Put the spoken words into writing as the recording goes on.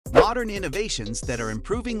modern innovations that are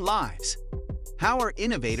improving lives. How are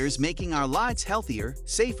innovators making our lives healthier,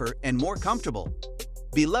 safer, and more comfortable?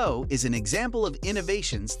 Below is an example of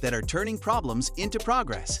innovations that are turning problems into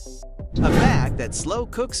progress. A bag that slow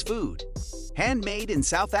cooks food. Handmade in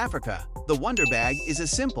South Africa, the Wonderbag is a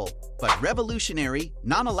simple but revolutionary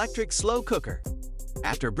non-electric slow cooker.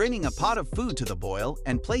 After bringing a pot of food to the boil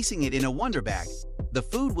and placing it in a Wonderbag, the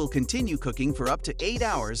food will continue cooking for up to 8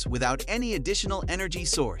 hours without any additional energy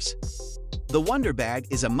source. The Wonderbag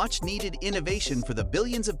is a much-needed innovation for the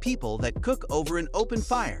billions of people that cook over an open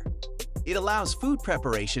fire. It allows food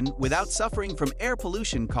preparation without suffering from air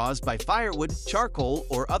pollution caused by firewood, charcoal,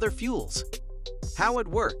 or other fuels. How it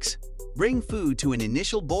works: bring food to an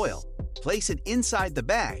initial boil, place it inside the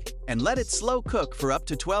bag, and let it slow cook for up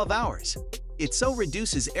to 12 hours. It so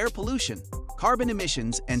reduces air pollution, carbon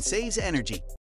emissions, and saves energy.